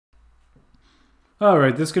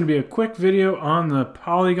Alright, this is going to be a quick video on the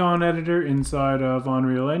Polygon editor inside of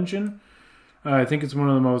Unreal Engine. I think it's one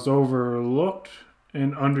of the most overlooked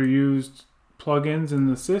and underused plugins in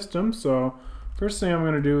the system. So first thing I'm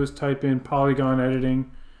going to do is type in Polygon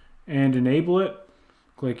editing and enable it.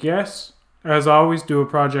 Click yes. As always, do a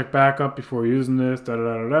project backup before using this,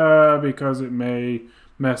 because it may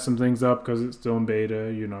mess some things up because it's still in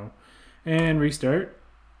beta, you know. And restart.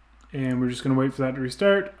 And we're just going to wait for that to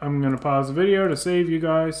restart. I'm going to pause the video to save you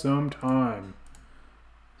guys some time.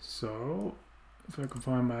 So, if I can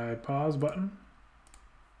find my pause button.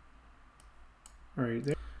 Right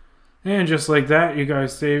there. And just like that, you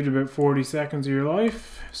guys saved about 40 seconds of your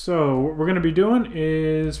life. So, what we're going to be doing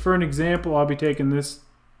is, for an example, I'll be taking this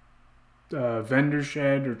vendor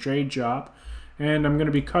shed or trade shop, and I'm going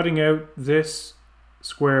to be cutting out this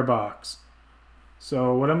square box.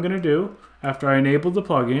 So what I'm going to do after I enable the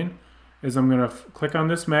plugin is I'm going to click on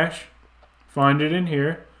this mesh, find it in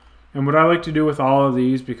here, and what I like to do with all of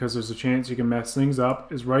these, because there's a chance you can mess things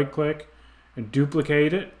up, is right click and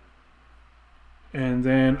duplicate it, and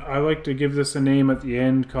then I like to give this a name at the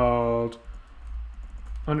end called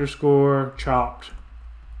underscore chopped.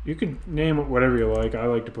 You can name it whatever you like. I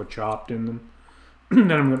like to put chopped in them.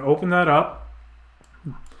 Then I'm going to open that up,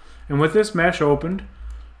 and with this mesh opened,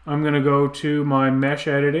 I'm going to go to my mesh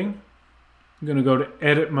editing. I'm going to go to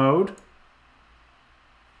edit mode.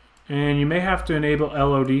 And you may have to enable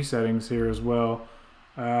LOD settings here as well.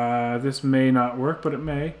 This may not work, but it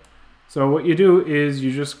may. So what you do is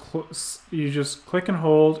you just click and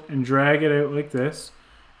hold and drag it out like this,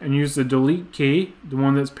 and use the delete key, the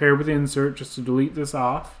one that's paired with the insert, just to delete this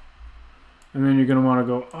off. And then you're going to want to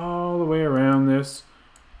go all the way around this.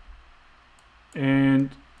 And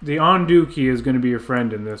the undo key is going to be your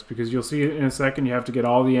friend in this, because you'll see it in a second. You have to get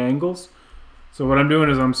all the angles. So what I'm doing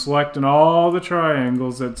is I'm selecting all the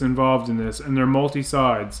triangles that's involved in this, and they're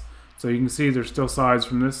multi-sides. So you can see there's still sides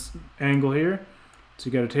from this angle here. So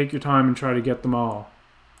you got to take your time and try to get them all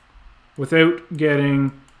without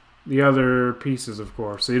getting the other pieces, of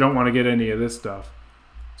course. So you don't want to get any of this stuff.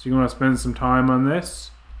 So you want to spend some time on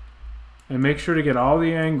this and make sure to get all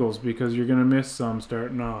the angles, because you're going to miss some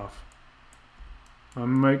starting off.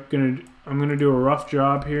 I'm gonna do a rough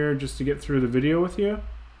job here just to get through the video with you,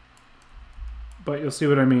 but you'll see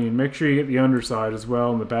what I mean. Make sure you get the underside as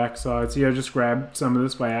well and the back side. See, I just grabbed some of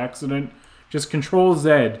this by accident. Just Control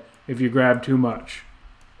Z if you grab too much,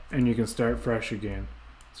 and you can start fresh again.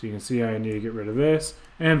 So you can see I need to get rid of this,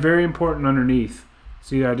 and very important, underneath.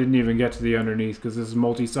 See, I didn't even get to the underneath because this is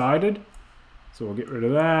multi-sided, so we'll get rid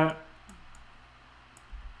of that.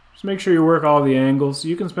 Just make sure you work all the angles.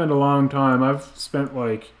 You can spend a long time. I've spent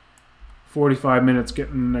like 45 minutes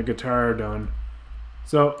getting a guitar done.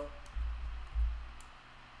 So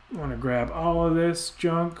I want to grab all of this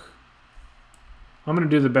junk. I'm going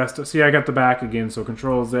to do the best. See, I got the back again, so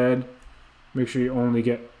Control Z. Make sure you only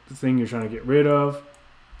get the thing you're trying to get rid of.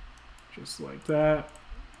 Just like that.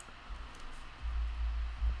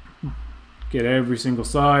 Get every single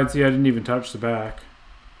side. See, I didn't even touch the back.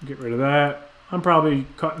 Get rid of that. I'm probably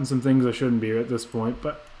cutting some things I shouldn't be at this point,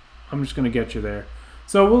 but I'm just going to get you there.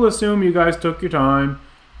 So we'll assume you guys took your time.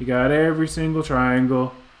 You got every single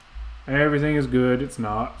triangle. Everything is good. It's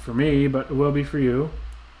not for me, but it will be for you.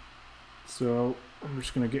 So I'm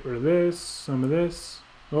just going to get rid of this, some of this.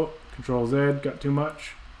 Oh, Control Z, got too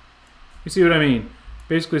much. You see what I mean?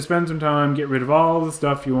 Basically spend some time, get rid of all the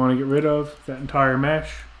stuff you want to get rid of, that entire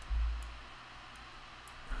mesh.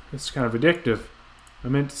 It's kind of addictive. I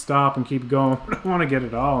meant to stop and keep going, but I want to get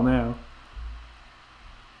it all now.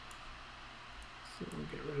 So we'll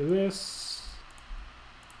get rid of this.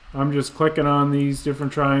 I'm just clicking on these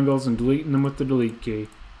different triangles and deleting them with the delete key.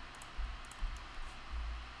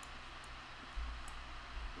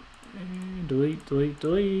 And delete, delete,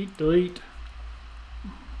 delete, delete.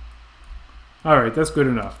 Alright, that's good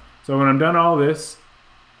enough. So when I'm done all this,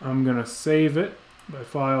 I'm going to save it by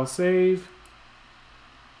File, Save.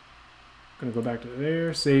 Gonna go back to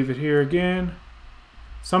there, save it here again.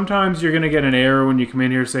 Sometimes you're gonna get an error when you come in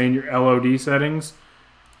here saying your LOD settings,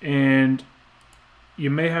 and you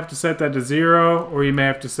may have to set that to 0, or you may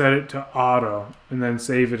have to set it to auto and then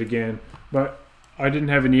save it again. But I didn't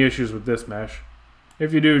have any issues with this mesh.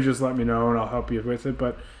 If you do, just let me know and I'll help you with it,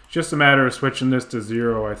 but it's just a matter of switching this to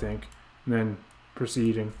 0, I think, and then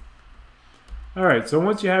proceeding. Alright, so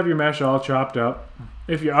once you have your mesh all chopped up,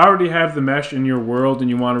 if you already have the mesh in your world and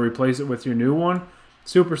you want to replace it with your new one,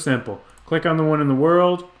 super simple. Click on the one in the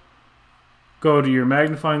world, go to your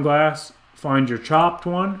magnifying glass, find your chopped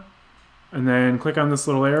one, and then click on this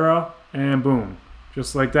little arrow, and boom.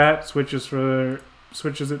 Just like that, switches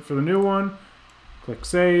it for the new one. Click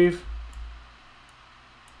Save.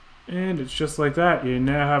 And it's just like that. You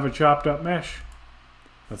now have a chopped up mesh.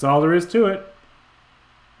 That's all there is to it.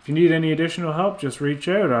 If you need any additional help, just reach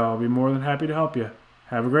out. I'll be more than happy to help you.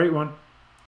 Have a great one.